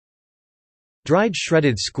Dried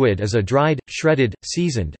shredded squid is a dried, shredded,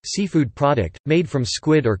 seasoned, seafood product, made from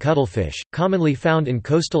squid or cuttlefish, commonly found in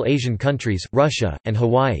coastal Asian countries, Russia, and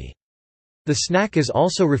Hawaii. The snack is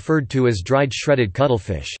also referred to as dried shredded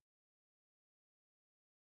cuttlefish.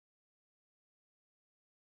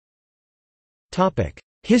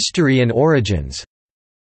 History and origins.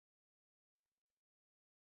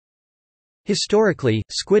 Historically,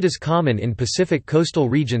 squid is common in Pacific coastal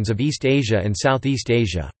regions of East Asia and Southeast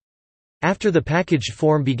Asia. After the packaged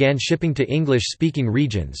form began shipping to English-speaking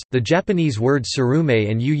regions, the Japanese word surume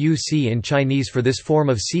and uuc in Chinese for this form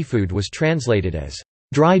of seafood was translated as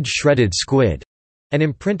dried shredded squid and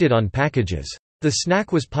imprinted on packages. The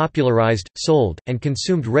snack was popularized, sold, and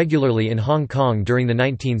consumed regularly in Hong Kong during the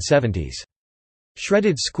 1970s.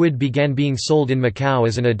 Shredded squid began being sold in Macau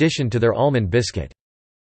as an addition to their almond biscuit.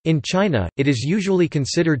 In China, it is usually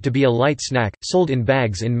considered to be a light snack, sold in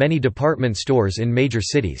bags in many department stores in major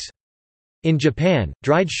cities. In Japan,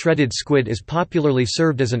 dried shredded squid is popularly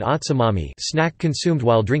served as an otsumami snack consumed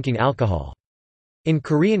while drinking alcohol. In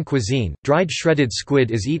Korean cuisine, dried shredded squid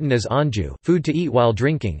is eaten as anju food to eat while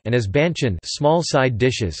drinking and as banchan small side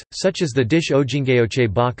dishes, such as the dish ojingeoche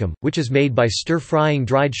bakam, which is made by stir-frying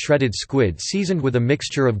dried shredded squid seasoned with a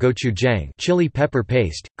mixture of gochujang chili pepper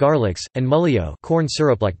paste, garlics, and mullyo corn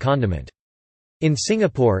syrup-like condiment. In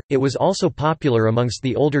Singapore, it was also popular amongst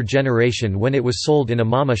the older generation when it was sold in a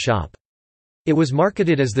mama shop. It was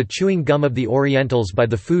marketed as the chewing gum of the Orientals by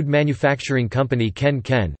the food manufacturing company Ken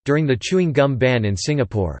Ken, during the chewing gum ban in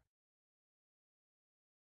Singapore.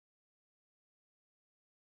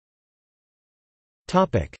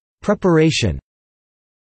 Preparation.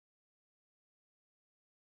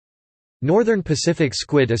 Northern Pacific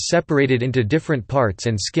squid is separated into different parts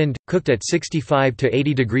and skinned, cooked at 65 to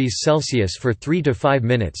 80 degrees Celsius for 3 to 5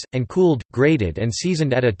 minutes, and cooled, grated and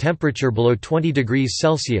seasoned at a temperature below 20 degrees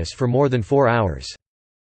Celsius for more than 4 hours.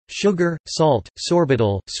 Sugar, salt,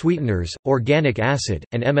 sorbitol, sweeteners, organic acid,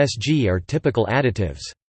 and MSG are typical additives.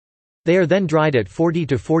 They are then dried at 40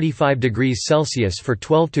 to 45 degrees Celsius for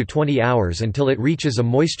 12 to 20 hours until it reaches a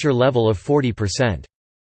moisture level of 40%.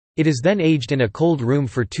 It is then aged in a cold room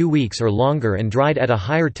for 2 weeks or longer and dried at a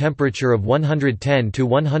higher temperature of 110 to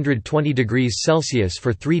 120 degrees Celsius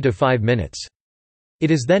for 3 to 5 minutes.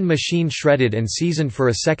 It is then machine shredded and seasoned for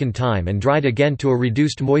a second time and dried again to a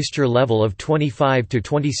reduced moisture level of 25 to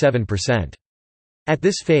 27%. At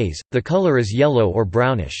this phase, the color is yellow or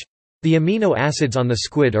brownish. The amino acids on the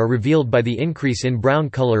squid are revealed by the increase in brown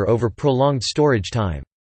color over prolonged storage time.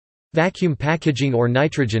 Vacuum packaging or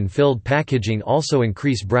nitrogen-filled packaging also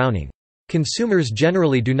increase browning. Consumers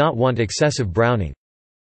generally do not want excessive browning.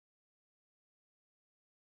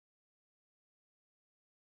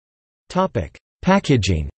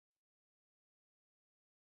 Packaging.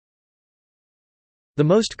 The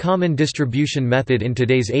most common distribution method in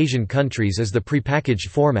today's Asian countries is the prepackaged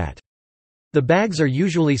format. The bags are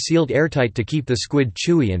usually sealed airtight to keep the squid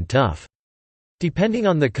chewy and tough. Depending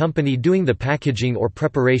on the company doing the packaging or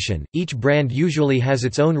preparation, each brand usually has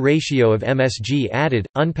its own ratio of MSG added.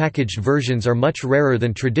 Unpackaged versions are much rarer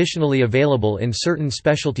than traditionally available in certain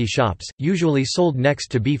specialty shops, usually sold next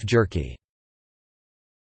to beef jerky.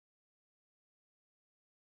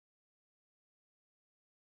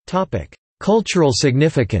 Topic: Cultural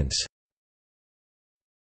significance.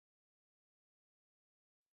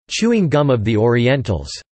 Chewing gum of the Orientals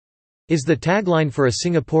is the tagline for a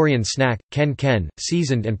Singaporean snack, Ken Ken,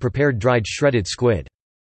 seasoned and prepared dried shredded squid.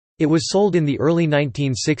 It was sold in the early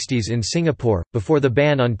 1960s in Singapore, before the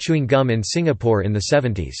ban on chewing gum in Singapore in the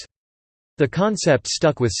 70s. The concept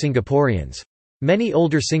stuck with Singaporeans. Many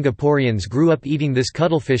older Singaporeans grew up eating this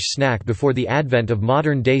cuttlefish snack before the advent of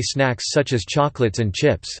modern-day snacks such as chocolates and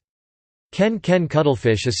chips. Ken Ken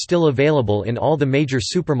cuttlefish is still available in all the major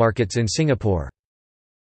supermarkets in Singapore.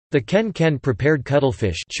 The Ken Ken prepared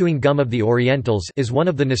cuttlefish chewing gum of the Orientals is one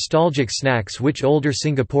of the nostalgic snacks which older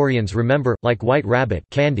Singaporeans remember, like White Rabbit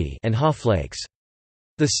candy and Haw Flakes.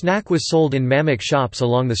 The snack was sold in mamak shops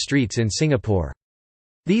along the streets in Singapore.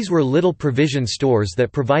 These were little provision stores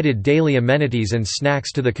that provided daily amenities and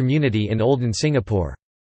snacks to the community in olden Singapore.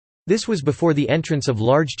 This was before the entrance of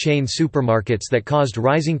large chain supermarkets that caused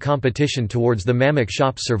rising competition towards the mamak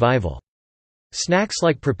shop's survival. Snacks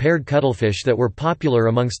like prepared cuttlefish that were popular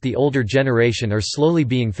amongst the older generation are slowly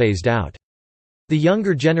being phased out. The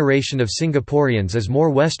younger generation of Singaporeans is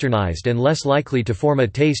more westernized and less likely to form a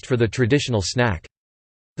taste for the traditional snack.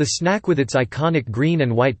 The snack with its iconic green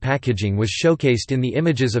and white packaging was showcased in the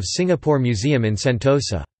images of Singapore Museum in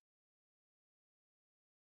Sentosa.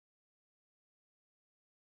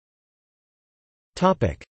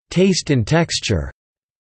 Taste and texture.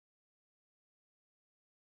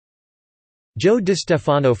 Joe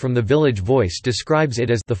DiStefano from The Village Voice describes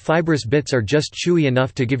it as, "The fibrous bits are just chewy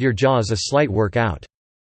enough to give your jaws a slight workout.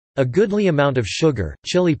 A goodly amount of sugar,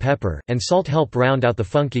 chili pepper, and salt help round out the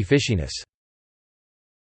funky fishiness."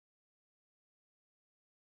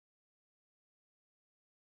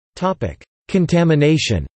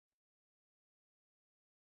 Contamination.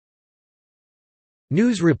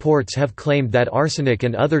 News reports have claimed that arsenic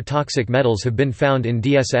and other toxic metals have been found in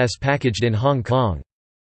DSS packaged in Hong Kong.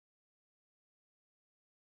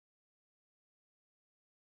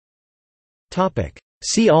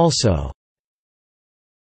 See also: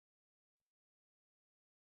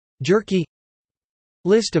 jerky,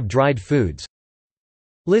 list of dried foods,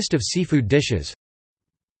 list of seafood dishes,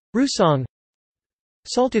 rousong,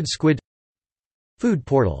 salted squid, food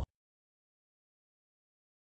portal.